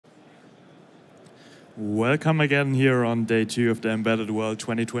Welcome again here on day 2 of the Embedded World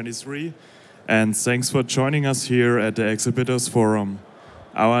 2023, and thanks for joining us here at the Exhibitors Forum.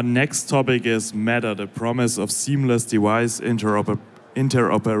 Our next topic is Matter, the promise of seamless device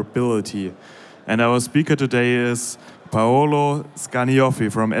interoperability. And our speaker today is Paolo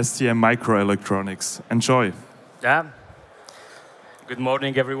Scanioffi from STMicroelectronics. Enjoy. Yeah. Good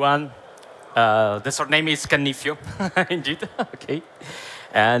morning, everyone. The surname is Cannifio, indeed. Okay.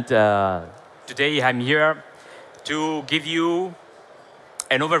 And today I'm here to give you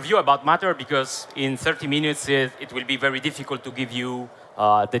an overview about Matter, because in 30 minutes it will be very difficult to give you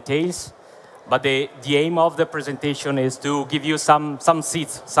details. But the aim of the presentation is to give you some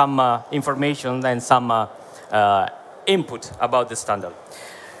seeds, some information, and some input about the standard.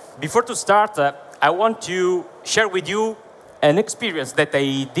 Before to start, I want to share with you an experience that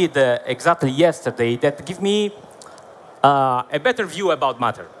I did exactly yesterday that gave me a better view about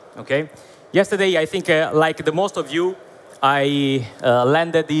Matter. Okay? Yesterday, I think, like the most of you, I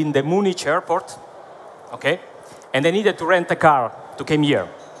landed in the Munich airport, okay? And I needed to rent a car to come here.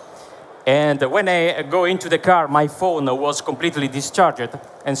 And when I go into the car, my phone was completely discharged.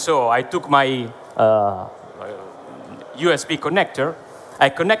 And so I took my USB connector, I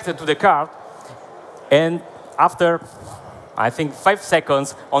connected to the car, and after, I think, 5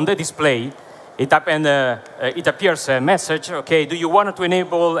 seconds on the display, it appears a message, okay, do you want to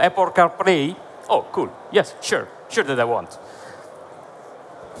enable Apple CarPlay? Oh, cool, yes, sure that I want.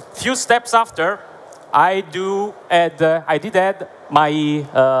 Few steps after, I did add my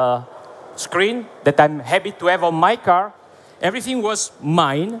screen that I'm happy to have on my car. Everything was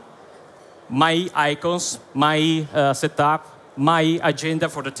mine, my icons, my setup, my agenda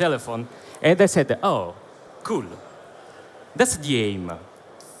for the telephone. And I said, oh, cool. That's the aim.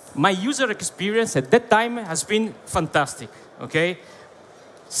 My user experience at that time has been fantastic, okay?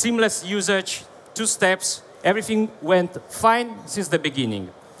 Seamless usage, 2 steps, everything went fine since the beginning.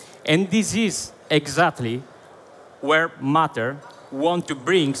 And this is exactly where Matter wants to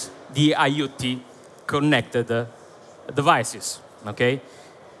bring the IoT connected devices, okay?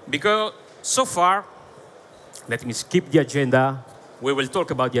 Because so far, let me skip the agenda. We will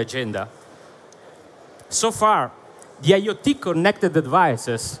talk about the agenda. So far, the IoT connected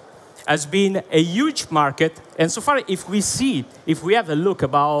devices has been a huge market, and so far, if we have a look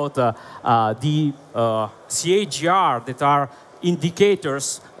about the CAGR that are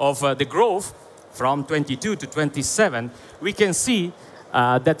indicators of the growth from 22 to 27, we can see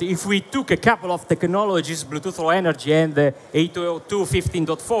that if we took a couple of technologies, Bluetooth Low Energy and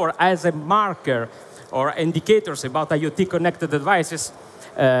 802.15.4 as a marker or indicators about IoT connected devices,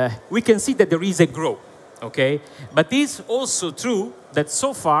 we can see that there is a growth. Okay, but it's also true that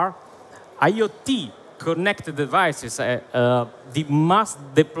so far, IoT connected devices, the mass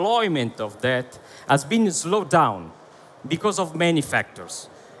deployment of that has been slowed down because of many factors.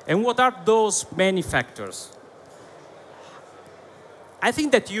 And what are those many factors? I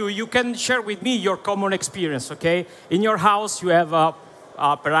think that you can share with me your common experience, okay? In your house, you have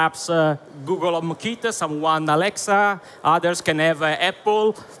perhaps Google HomeKit, someone Alexa, others can have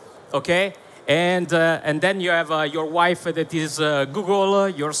Apple, okay? And then you have your wife that is Google,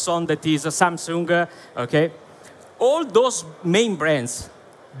 your son that is Samsung, okay? All those main brands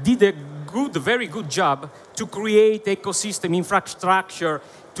did a very good job to create ecosystem infrastructure,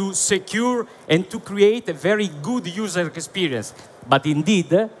 to secure and to create a very good user experience. But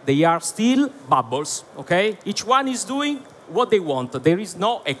indeed, they are still bubbles, okay? Each one is doing what they want. There is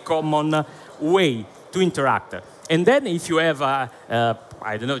no a common way to interact. And then if you have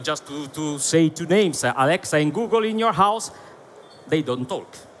I don't know, just to say 2 names, Alexa and Google in your house, they don't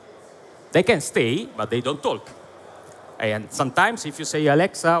talk. They can stay, but they don't talk. And sometimes if you say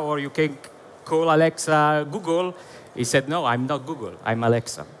Alexa, or you can call Alexa Google, he said, no, I'm not Google, I'm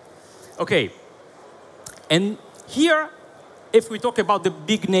Alexa. Okay, and here, if we talk about the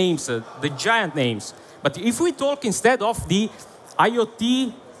big names, the giant names, but if we talk instead of the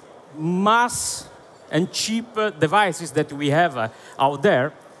IoT mass and cheap devices that we have out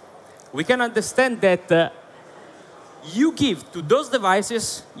there, we can understand that you give to those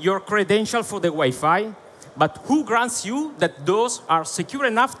devices your credential for the Wi-Fi, but who grants you that those are secure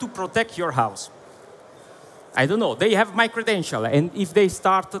enough to protect your house? I don't know. They have my credential, and if they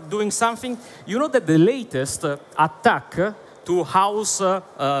start doing something, you know that the latest attack to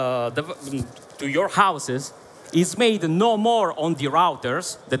your houses is made no more on the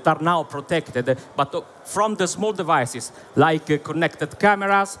routers that are now protected, but from the small devices, like connected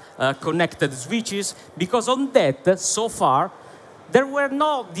cameras, connected switches, because on that, so far, there were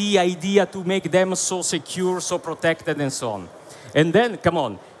not the idea to make them so secure, so protected, and so on. And then, come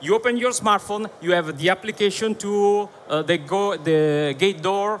on, You open your smartphone, you have the application to the gate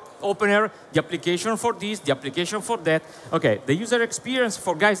door opener, the application for this, the application for that. Okay, the user experience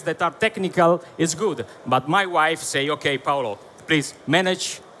for guys that are technical is good, but my wife say, okay, Paolo, please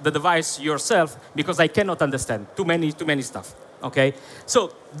manage the device yourself because I cannot understand too many stuff. Okay,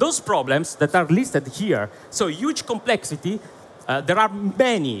 so those problems that are listed here, so huge complexity, there are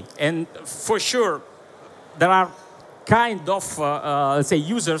many, and for sure there are kind of, let's say,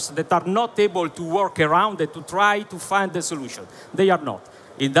 users that are not able to work around it to try to find the solution. They are not.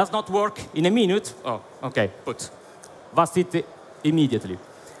 It does not work in a minute. Oh, okay, put. Bust it immediately.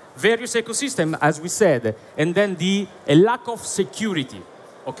 Various ecosystem, as we said, and then a lack of security,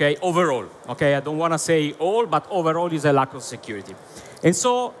 okay, overall. Okay, I don't want to say all, but overall is a lack of security. And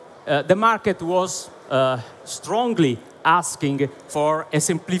so the market was strongly asking for a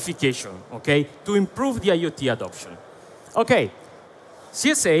simplification, okay, to improve the IoT adoption. Okay,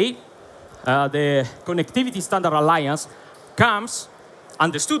 CSA, the Connectivity Standard Alliance,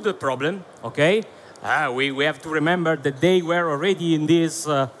 understood the problem, okay? We have to remember that they were already in this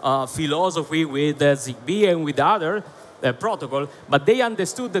philosophy with ZigBee and with other protocol, but they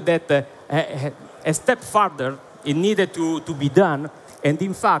understood that a step further it needed to be done, and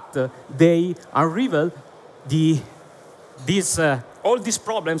in fact, they unraveled all these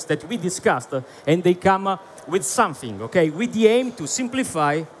problems that we discussed, and they come with something, okay, with the aim to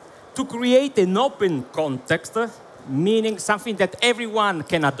simplify, to create an open context, meaning something that everyone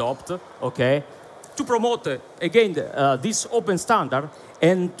can adopt, okay, to promote, again, this open standard,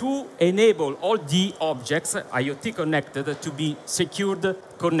 and to enable all the objects, IoT connected, to be secured,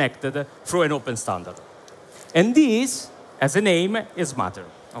 connected through an open standard. And this, as a name, is Matter,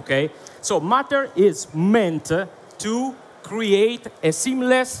 okay? So Matter is meant to create a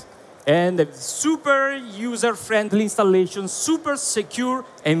seamless and a super user-friendly installation, super secure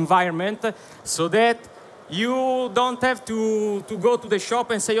environment, so that you don't have to go to the shop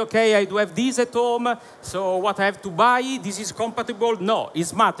and say, okay, I do have this at home, so what I have to buy, this is compatible. No,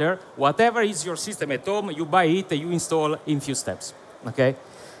 it's Matter. Whatever is your system at home, you buy it, you install in few steps, okay?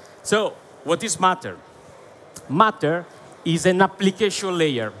 So what is Matter? Matter is an application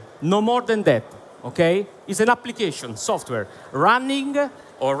layer, no more than that, okay? It's an application, software, running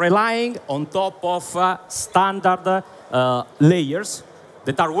or relying on top of standard layers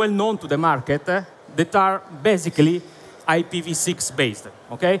that are well known to the market, that are basically IPv6 based,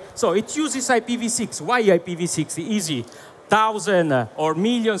 okay? So it uses IPv6. Why IPv6? Easy. Thousands or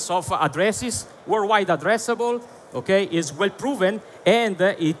millions of addresses, worldwide addressable, okay? Is well proven, and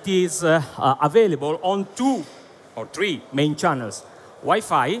it is available on 2 or 3 main channels.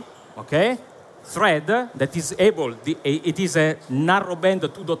 Wi-Fi, okay? Thread that is able, it is a narrowband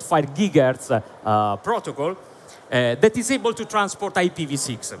 2.5 gigahertz protocol that is able to transport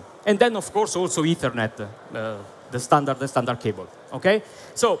IPv6. And then, of course, also Ethernet, the standard cable, okay?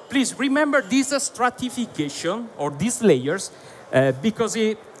 So please remember this stratification or these layers because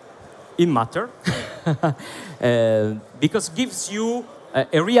it matters, because it gives you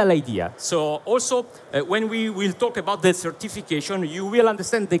a real idea. So also, when we will talk about the certification, you will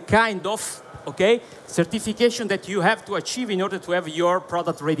understand the kind of, okay, certification that you have to achieve in order to have your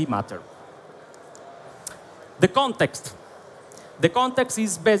product ready Matter. The context. The context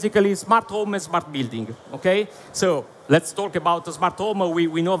is basically smart home and smart building, okay? So let's talk about the smart home.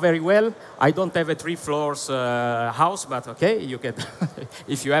 We know very well. I don't have a 3 floors house, but okay, you can,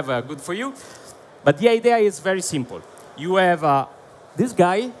 if you have, good for you. But the idea is very simple. You have this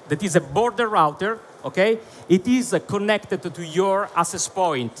guy that is a border router, okay? It is connected to your access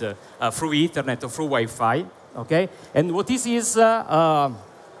point through Ethernet or through Wi-Fi, okay? And what is his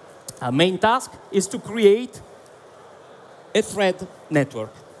main task is to create a thread network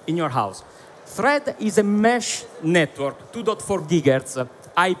in your house. Thread is a mesh network, 2.4 gigahertz,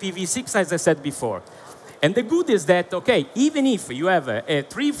 IPv6, as I said before. And the good is that, okay, even if you have a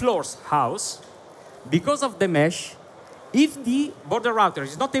 3 floors house, because of the mesh, if the border router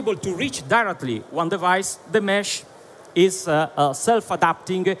is not able to reach directly one device, the mesh is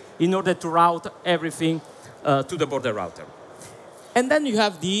self-adapting in order to route everything to the border router. And then you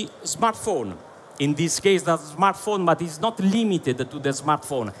have the smartphone. In this case, the smartphone, but it's not limited to the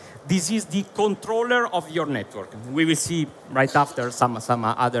smartphone. This is the controller of your network. We will see right after some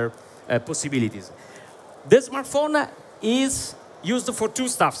other possibilities. The smartphone is used for 2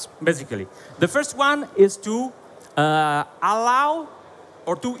 stuffs, basically. The first one is to allow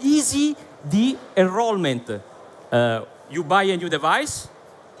or to easy the enrollment. You buy a new device,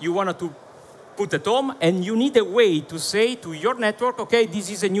 you want to put at home, and you need a way to say to your network, okay, this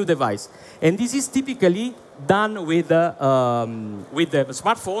is a new device. And this is typically done with the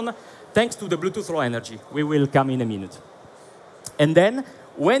smartphone, thanks to the Bluetooth Low Energy. We will come in a minute. And then,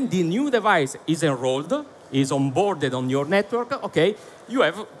 when the new device is enrolled, is onboarded on your network, okay,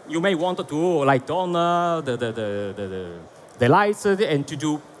 you may want to light on the lights and to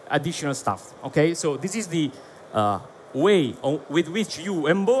do additional stuff, okay? So this is the way with which you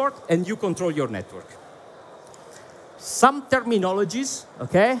onboard and you control your network. Some terminologies,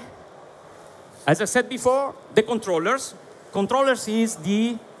 okay? As I said before, the controllers. Controllers is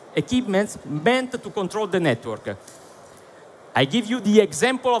the equipment meant to control the network. I give you the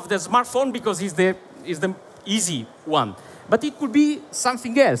example of the smartphone because it's the easy one. But it could be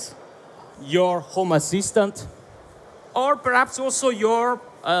something else. Your home assistant, or perhaps also your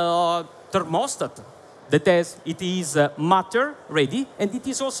thermostat that it is Matter ready, and it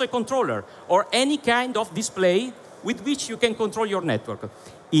is also a controller, or any kind of display with which you can control your network.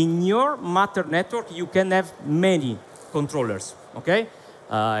 In your Matter network, you can have many controllers, okay?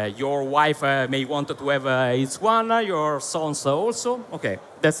 Your wife may want to have its one, your sons also, okay,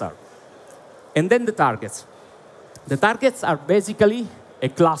 that's all. And then the targets. The targets are basically a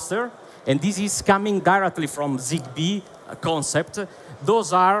cluster, and this is coming directly from ZigBee concept.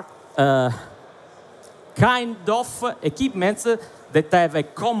 Those are kind of equipments that have a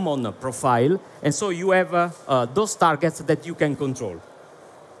common profile, and so you have those targets that you can control.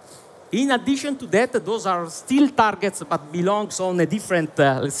 In addition to that, those are still targets, but belongs on a different,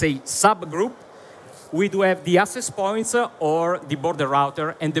 let's say, subgroup. We do have the access points or the border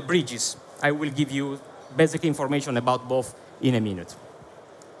router and the bridges. I will give you basic information about both in a minute.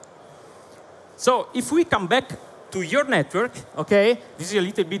 So if we come back to your network, okay, this is a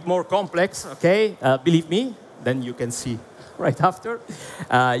little bit more complex, okay, believe me, then you can see right after.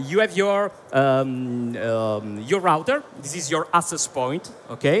 You have your router. This is your access point,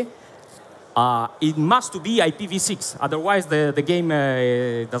 okay? It must be IPv6, otherwise the game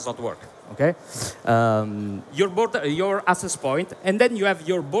does not work, okay? Your access point, and then you have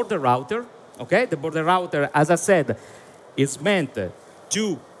your border router, okay? The border router, as I said, is meant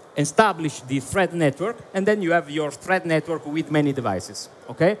to establish the thread network, and then you have your thread network with many devices,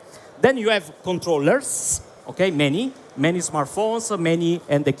 okay? Then you have controllers, okay? Many smartphones, many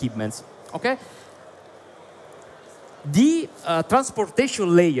end equipments, okay? The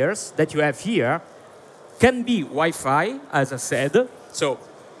transportation layers that you have here can be Wi-Fi, as I said. So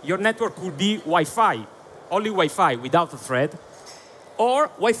your network could be Wi-Fi, only Wi-Fi without a thread, or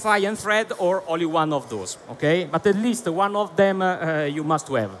Wi-Fi and thread, or only one of those, okay? But at least one of them you must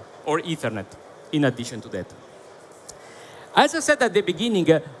have, or Ethernet, in addition to that. As I said at the beginning,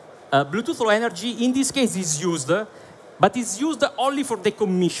 Bluetooth Low Energy, in this case, is used, but it's used only for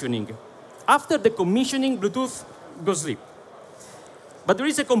decommissioning. After decommissioning, Bluetooth goes sleep. But there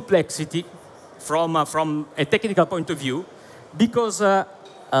is a complexity from a technical point of view, because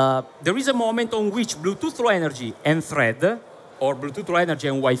there is a moment on which Bluetooth Low Energy and thread, or Bluetooth Low Energy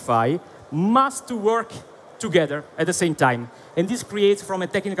and Wi-Fi, must work together at the same time. And this creates, from a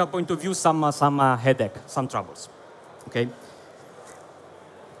technical point of view, some headache, some troubles. Okay?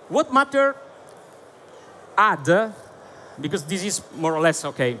 What Matter add, because this is more or less,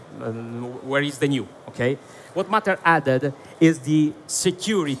 okay, where is the new, okay? What Matter added is the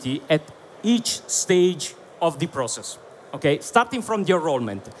security at each stage of the process, okay? Starting from the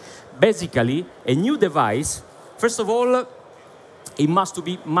enrollment. Basically, a new device, first of all, it must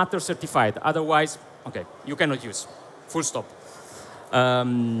be Matter certified. Otherwise, okay, you cannot use. Full stop.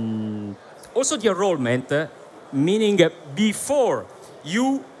 Also, the enrollment, meaning before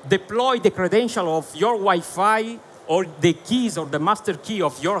you deploy the credential of your Wi-Fi, or the keys or the master key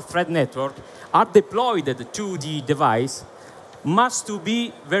of your thread network are deployed to the device, must to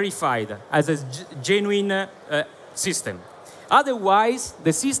be verified as a genuine system. Otherwise,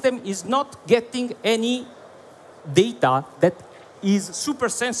 the system is not getting any data that is super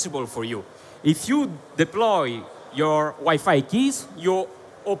sensible for you. If you deploy your Wi-Fi keys, you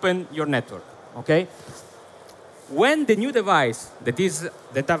open your network, okay? When the new device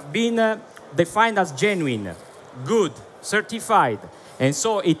that have been defined as genuine, good, certified, and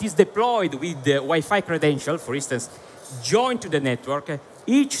so it is deployed with the Wi-Fi credential, for instance, joined to the network,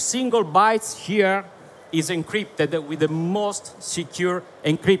 each single byte here is encrypted with the most secure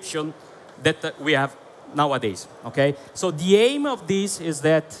encryption that we have nowadays, okay? So the aim of this is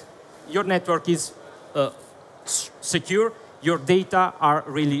that your network is secure, your data are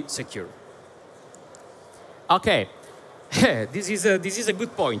really secure. Okay, this is a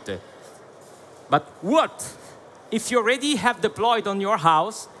good point. But what if you already have deployed on your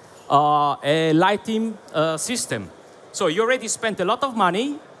house a lighting system. So you already spent a lot of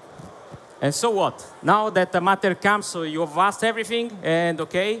money, and so what? Now that the matter comes, so you have asked everything, and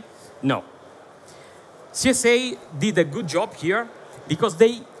okay? No. CSA did a good job here because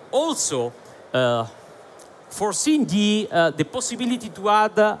they also foreseen the possibility to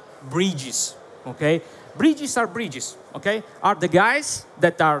add bridges, okay? Bridges are bridges, okay? Are the guys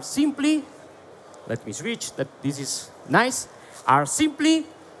that are simply, let me switch, that this is nice, are simply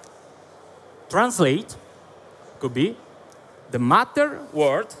translate, could be, the matter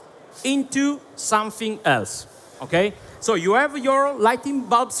word into something else, okay? So you have your lighting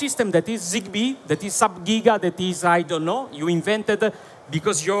bulb system that is Zigbee, that is sub-giga, that is, I don't know, you invented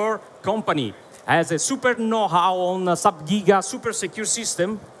because your company has a super know-how on sub-giga, super secure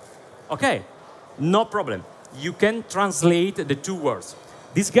system. Okay, no problem. You can translate the two words.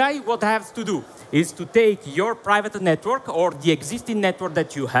 This guy, what I have to do is to take your private network or the existing network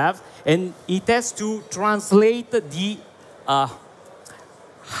that you have, and it has to translate the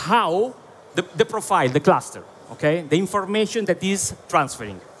the profile, the cluster, okay? The information that is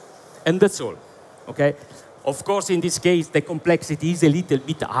transferring. And that's all, okay? Of course, in this case, the complexity is a little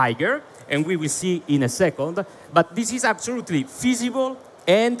bit higher, and we will see in a second, but this is absolutely feasible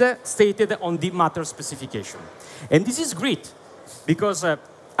and stated on the matter specification. And this is great, because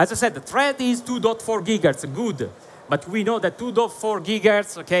as I said, the thread is 2.4 gigahertz, good, but we know that 2.4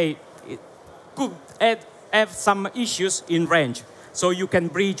 gigahertz, okay, it could have some issues in range. So you can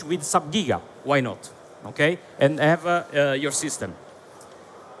bridge with sub-giga, why not, okay? And have your system.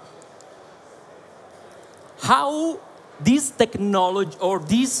 How this technology or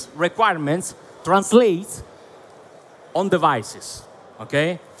these requirements translate on devices,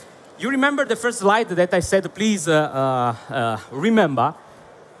 okay? You remember the first slide that I said, please remember.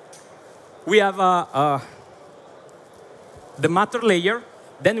 We have the matter layer,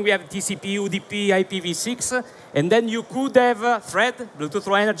 then we have TCP, UDP, IPv6, and then you could have thread, Bluetooth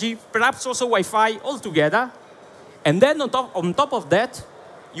Low Energy, perhaps also Wi-Fi all together. And then on top of that,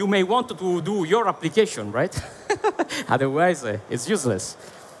 you may want to do your application, right? Otherwise, it's useless.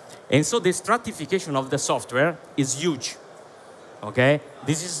 And so the stratification of the software is huge, okay?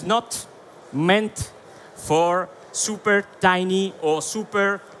 This is not meant for super tiny or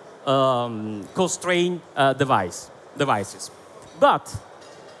super constrained devices. But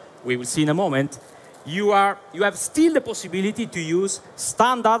we will see in a moment, you have still the possibility to use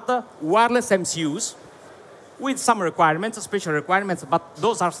standard wireless MCUs with some requirements, special requirements, but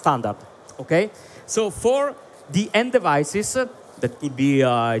those are standard, okay? So for the end devices, that could be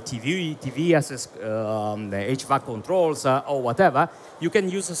TV access, HVAC controls, or whatever, you can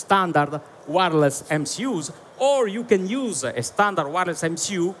use standard wireless MCUs, or you can use a standard wireless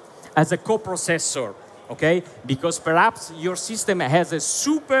MCU as a coprocessor, okay? Because perhaps your system has a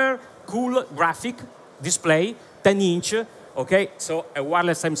super cool graphic display, 10-inch, okay? So a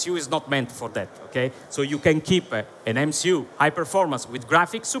wireless MCU is not meant for that, okay? So you can keep an MCU high performance with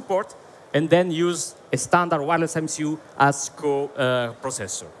graphic support and then use a standard wireless MCU as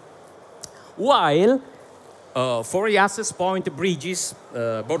co-processor. While for the access point bridges,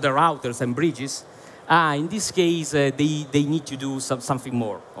 border routers and bridges, in this case, they need to do something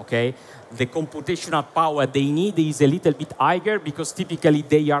more, okay? The computational power they need is a little bit higher because typically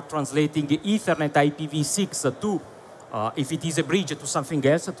they are translating Ethernet IPv6 to, if it is a bridge, to something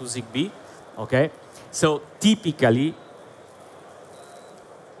else, to Zigbee, okay? So typically,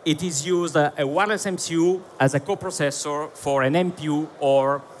 it is used a wireless MCU as a coprocessor for an MPU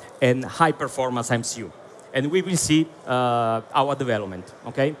or a high-performance MCU. And we will see our development,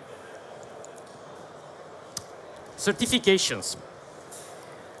 okay? Certifications.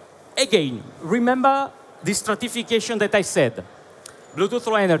 Again, remember the stratification that I said. Bluetooth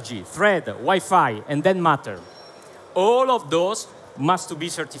Low Energy, Thread, Wi-Fi, and then Matter. All of those must be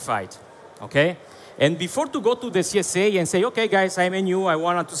certified, okay? And before to go to the CSA and say, okay, guys, I'm a new, I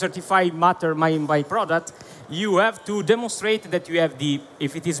want to certify Matter, my product, you have to demonstrate that you have the,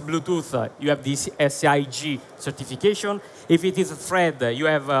 if it is Bluetooth, you have the SIG certification. If it is a Thread, you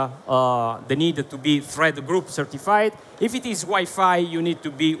have the need to be Thread Group certified. If it is Wi-Fi, you need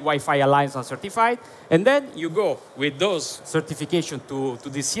to be Wi-Fi Alliance certified. And then you go with those certifications to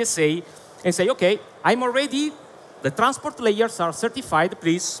the CSA and say, okay, I'm already, the transport layers are certified,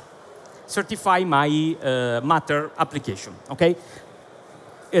 please certify my Matter application, okay?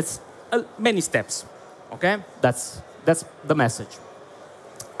 It's many steps, okay? That's the message.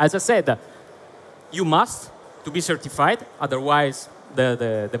 As I said, you must to be certified, otherwise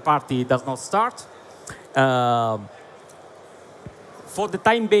the party does not start. For the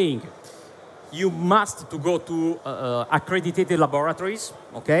time being, you must to go to accredited laboratories,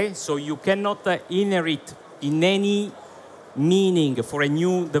 okay? So you cannot inherit in any meaning for a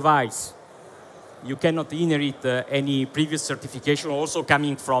new device. You cannot inherit any previous certification also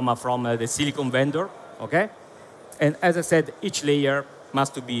coming from the silicon vendor, okay? And as I said, each layer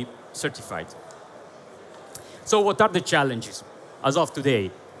must to be certified. So what are the challenges as of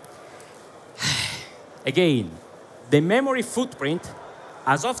today? Again, the memory footprint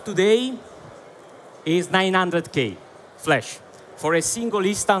as of today is 900K flash for a single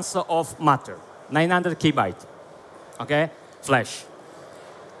instance of Matter, 900 KB, okay, flash.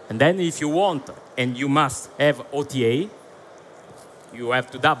 And then if you want, and you must have OTA, you have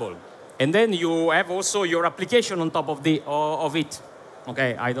to double. And then you have also your application on top of it.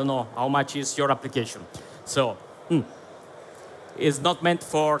 Okay, I don't know how much is your application. So, it's not meant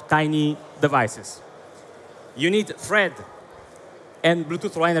for tiny devices. You need Thread and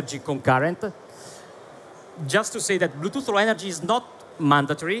Bluetooth Low Energy concurrent. Just to say that Bluetooth Low Energy is not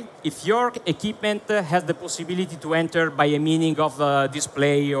mandatory. If your equipment has the possibility to enter by a meaning of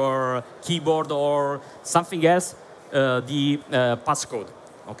display or keyboard or something else, the passcode,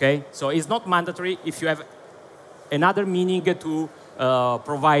 okay? So it's not mandatory if you have another meaning to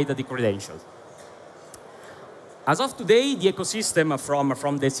provide the credentials. As of today, the ecosystem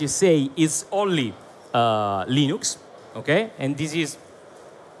from the CSA is only Linux, okay? And this is,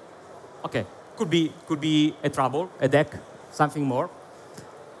 okay, could be a trouble, a deck, something more.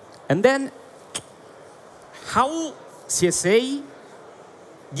 And then, how CSA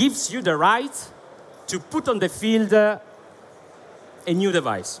gives you the right to put on the field a new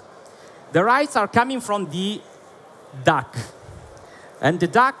device. The rights are coming from the DAC. And the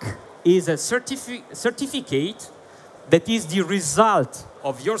DAC is a certificate that is the result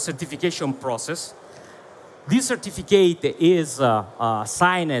of your certification process. This certificate is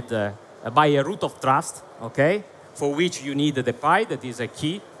signed by a root of trust, okay, for which you need the PI, that is a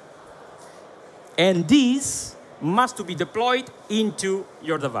key. And this must to be deployed into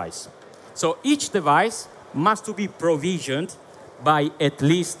your device. So each device must to be provisioned by at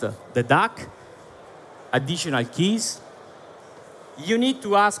least the DAC, additional keys. You need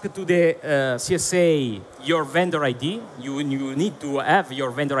to ask to the CSA your vendor ID. You need to have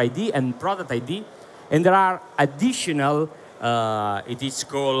your vendor ID and product ID. And there are additional, it is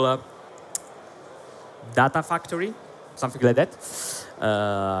called data factory, something like that,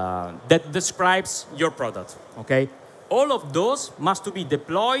 that describes your product, okay? All of those must to be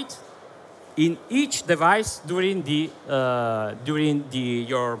deployed in each device during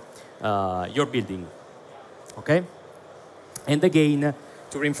your building, okay? And again,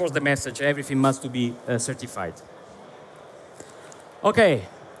 to reinforce the message, everything must to be certified. Okay,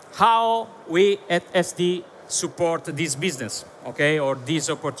 how we at SD support this business, okay, or this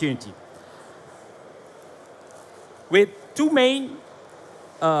opportunity? With two main,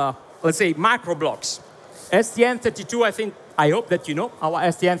 let's say, micro blocks. STM32, I hope that you know, our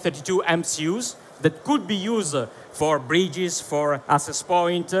STM32 MCUs that could be used for bridges, for access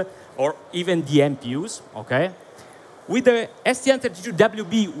point, or even the MPUs, okay? With the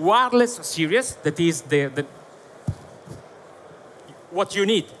STM32WB wireless series, that is what you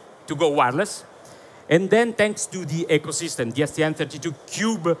need to go wireless. And then thanks to the ecosystem, the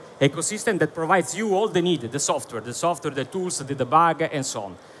STM32Cube ecosystem that provides you all the need, the software, the tools, the debug, and so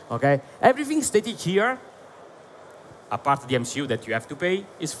on. Okay? Everything stated here, apart the MCU that you have to pay,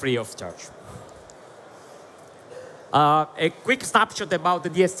 is free of charge. A quick snapshot about the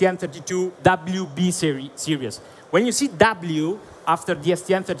STM32WB series. When you see W after the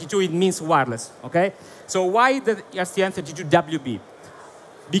STM32, it means wireless. Okay? So why the STM32WB?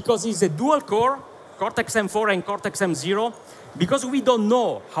 Because it's a dual core, Cortex M4 and Cortex M0, because we don't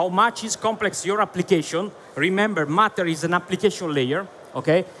know how much is complex your application. Remember, Matter is an application layer,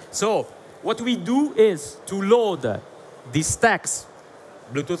 okay? So what we do is to load the stacks,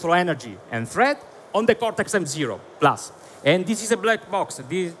 Bluetooth Low Energy and Thread, on the Cortex M0 Plus. And this is a black box.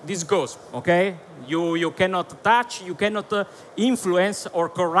 This goes, okay? You cannot touch, you cannot influence or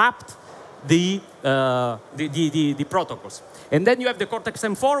corrupt the protocols. And then you have the Cortex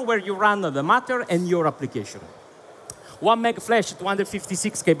M4 where you run the Matter and your application. 1 meg flash,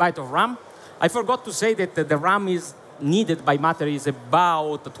 256 KB of RAM. I forgot to say that the RAM is needed by Matter is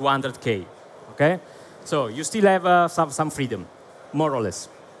about 200K, okay? So you still have some freedom, more or less,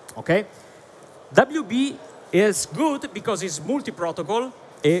 okay? WB is good because it's multi-protocol.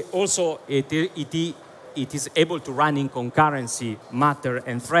 Also, it is able to run in concurrency Matter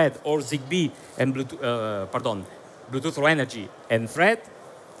and Thread, or ZigBee and Bluetooth Low Energy and Thread,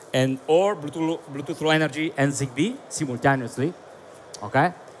 or Bluetooth Low Energy and ZigBee simultaneously,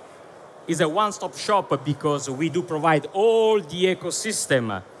 okay? is a one-stop shop because we do provide all the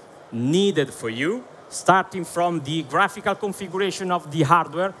ecosystem needed for you, starting from the graphical configuration of the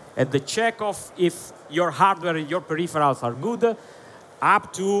hardware and the check of if your hardware and your peripherals are good,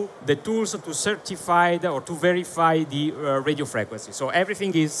 up to the tools to certify or to verify the radio frequency. So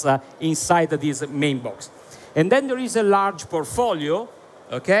everything is inside this main box. And then there is a large portfolio,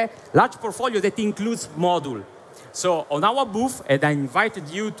 okay? Large portfolio that includes module. So on our booth, and I invited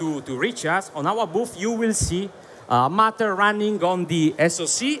you to reach us, on our booth you will see Matter running on the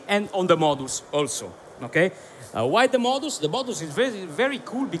SoC and on the modules also, okay? Why the modules? The modules is very, very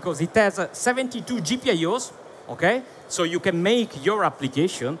cool because it has 72 GPIOs, okay? So you can make your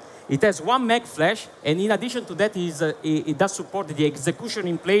application. It has 1 meg flash, and in addition to that, it does support the execution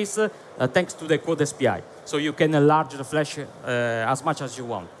in place thanks to the code SPI. So you can enlarge the flash as much as you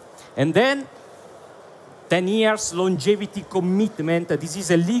want. And then 10 years longevity commitment. This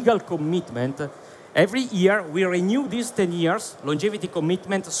is a legal commitment. Every year, we renew these 10 years longevity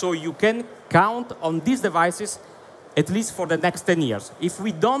commitment, so you can count on these devices at least for the next 10 years. If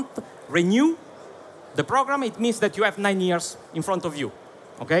we don't renew the program, it means that you have 9 years in front of you,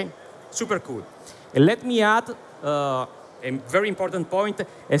 okay? Super cool. And let me add a very important point.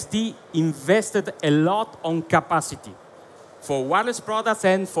 ST invested a lot on capacity for wireless products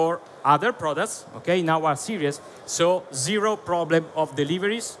and for other products, okay, in our series. So 0 problem of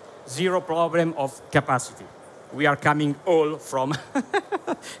deliveries, 0 problem of capacity. We are coming all from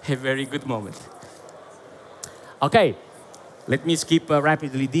a very good moment. Okay, let me skip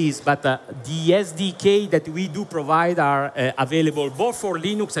rapidly this, but the SDK that we do provide are available both for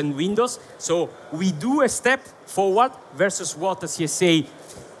Linux and Windows. So we do a step forward versus what the CSA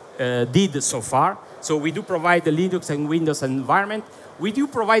did so far. So we do provide the Linux and Windows environment. We do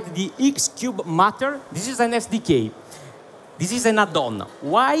provide the Xcube Matter. This is an SDK. This is an add-on.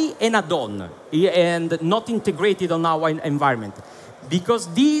 Why an add-on and not integrated on our environment? Because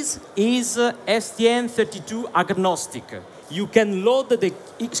this is STM32 agnostic. You can load the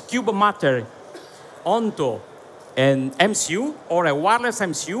Xcube Matter onto an MCU or a wireless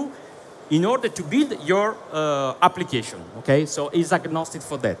MCU in order to build your application. Okay, so it's agnostic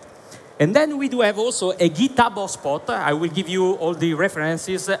for that. And then we do have also a GitHub hotspot. I will give you all the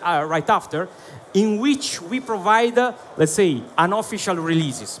references right after, in which we provide, let's say, unofficial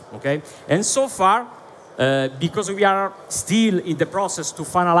releases, okay? And so far, because we are still in the process to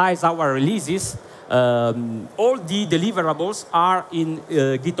finalize our releases, all the deliverables are in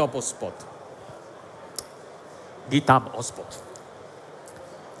GitHub hotspot. GitHub hotspot.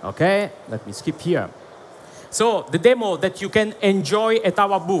 Okay, let me skip here. So the demo that you can enjoy at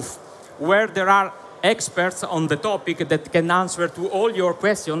our booth, where there are experts on the topic that can answer to all your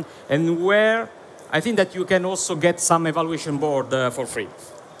questions, and where I think that you can also get some evaluation board for free.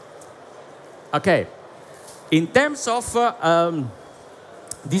 Okay. In terms of,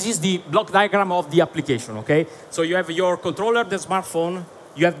 this is the block diagram of the application, okay? So you have your controller, the smartphone,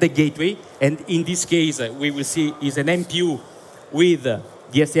 you have the gateway, and in this case, we will see is an MPU with the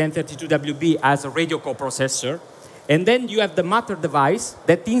STM32WB as a radio coprocessor. And then you have the Matter device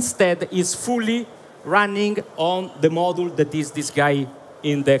that instead is fully running on the module that is this guy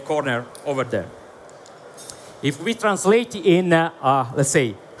in the corner over there. If we translate in, let's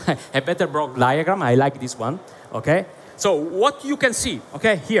say, a better block diagram, I like this one, okay? So what you can see,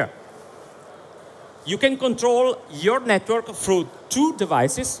 okay, here. You can control your network through 2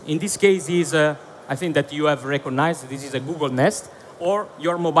 devices. In this case is, I think that you have recognized, this is a Google Nest, or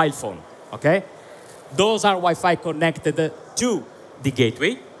your mobile phone, okay? Those are Wi-Fi connected to the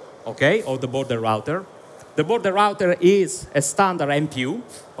gateway, okay, or the border router. The border router is a standard MPU,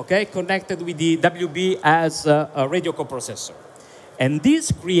 okay, connected with the WB as a radio coprocessor. And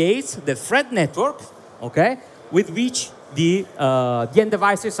this creates the thread network, okay, with which the end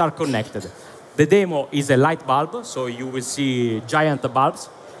devices are connected. The demo is a light bulb, so you will see giant bulbs.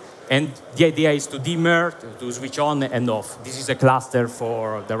 And the idea is to dimmer, to switch on and off. This is a cluster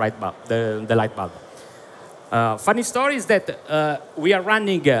for the light bulb. Funny story is that we are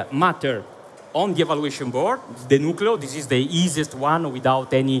running Matter on the evaluation board, the Nucleo. This is the easiest one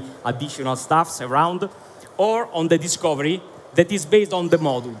without any additional stuffs around, or on the Discovery that is based on the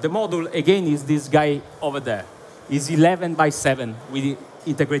module. The module, again, is this guy over there. It's 11 by 7 with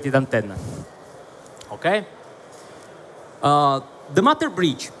integrated antenna. Okay? The Matter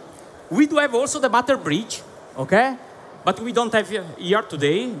bridge. We do have also the Matter bridge, okay? But we don't have here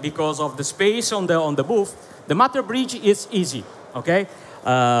today because of the space on the booth. The Matter bridge is easy, okay?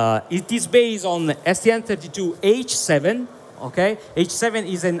 It is based on STM32H7, okay? H7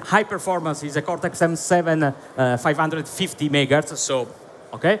 is a high performance, is a Cortex M7 550 megahertz, so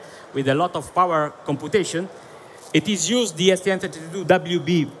okay, with a lot of power computation. It is used the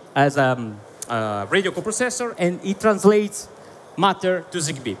STM32WB as a radio coprocessor, and it translates matter to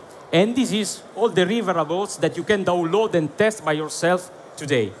ZigBee. And this is all the deliverables that you can download and test by yourself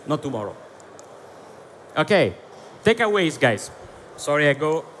today, not tomorrow. Okay, takeaways, guys. Sorry, I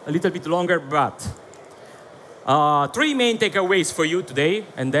go a little bit longer, but 3 main takeaways for you today,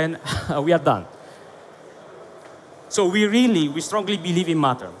 and then we are done. So we strongly believe in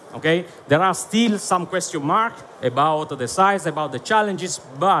matter, okay? There are still some question marks about the size, about the challenges,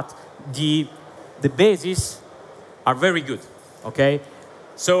 but the bases are very good, okay?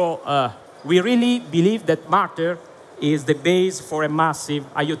 So we really believe that matter is the base for a massive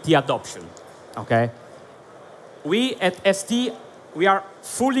IoT adoption, okay? We at ST, we are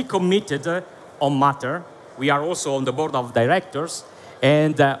fully committed on matter. We are also on the board of directors,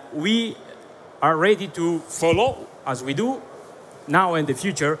 and we are ready to follow, as we do now and the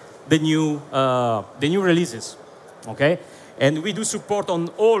future, the new releases, okay? And we do support on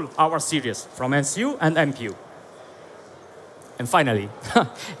all our series, from NCU and MPU. And finally,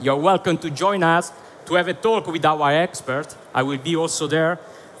 you're welcome to join us to have a talk with our expert. I will be also there.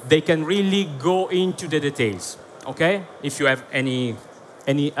 They can really go into the details, okay? If you have any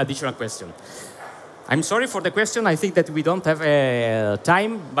additional question. I'm sorry for the question. I think that we don't have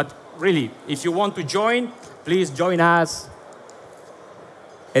time, but really, if you want to join, please join us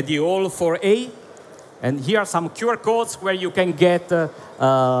at the Hall 4A. And here are some QR codes where you can get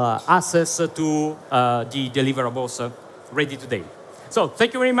access to the deliverables ready today. So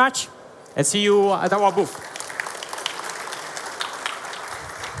thank you very much, and see you at our booth.